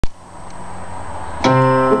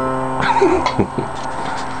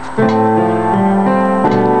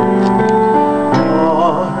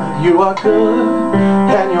Lord, you are good,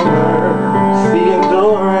 and your mercy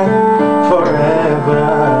endureth forever.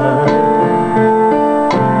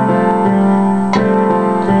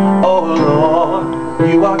 Oh Lord,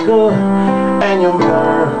 you are good, and your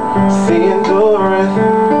mercy endureth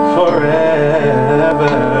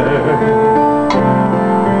forever.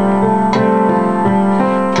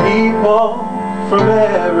 People from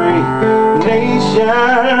every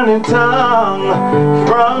nation and tongue,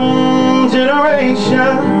 from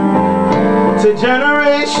generation to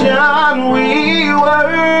generation, we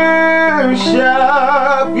worship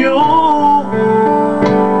you.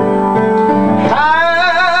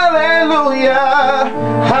 Hallelujah,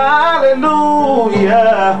 hallelujah,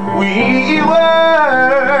 we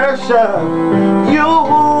worship you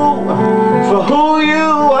for who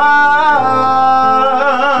you are.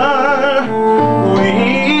 We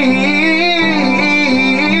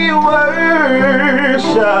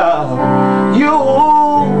worship you.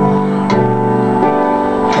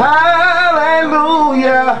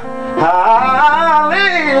 Hallelujah,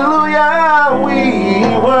 hallelujah, we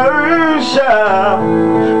worship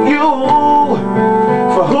you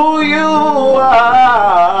for who you are.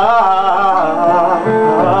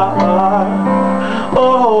 Oh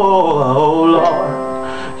Lord,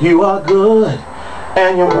 you are good,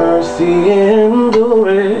 and your mercy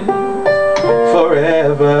endureth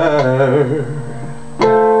forever.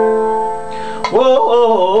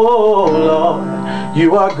 Oh Lord,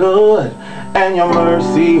 you are good, and your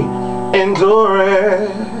mercy endureth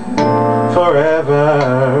forever.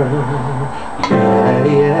 Yeah,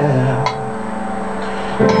 yeah.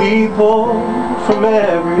 People from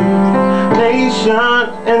every nation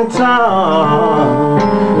and tongue,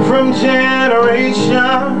 from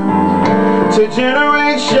generation to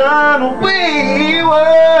generation, we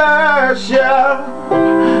worship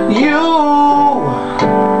you.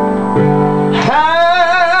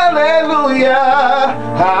 Hallelujah,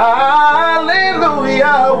 hallelujah,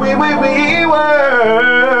 we worship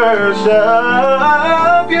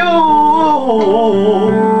you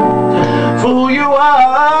for who you are.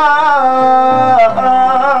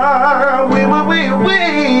 We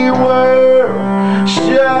worship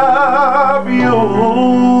you.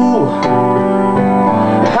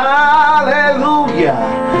 Hallelujah,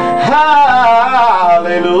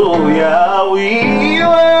 hallelujah, we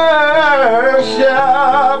worship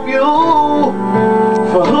you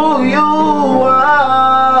for who you are.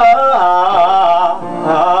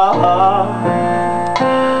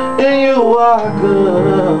 And you are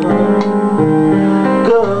good,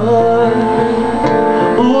 good.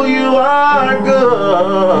 Ooh, you are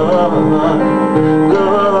good,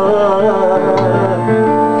 good,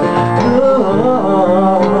 good,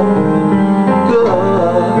 good.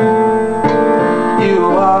 You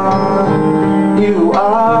are, you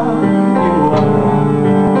are, you are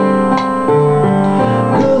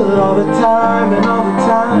good all the time, and all the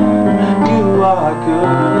time you are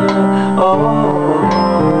good. Oh,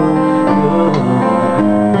 good.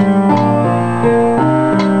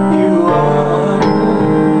 You are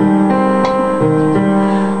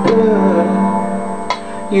good.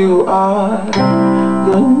 You are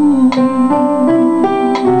good. Ooh.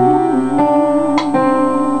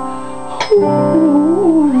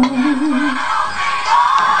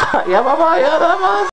 Ya, Baba, ya, Baba.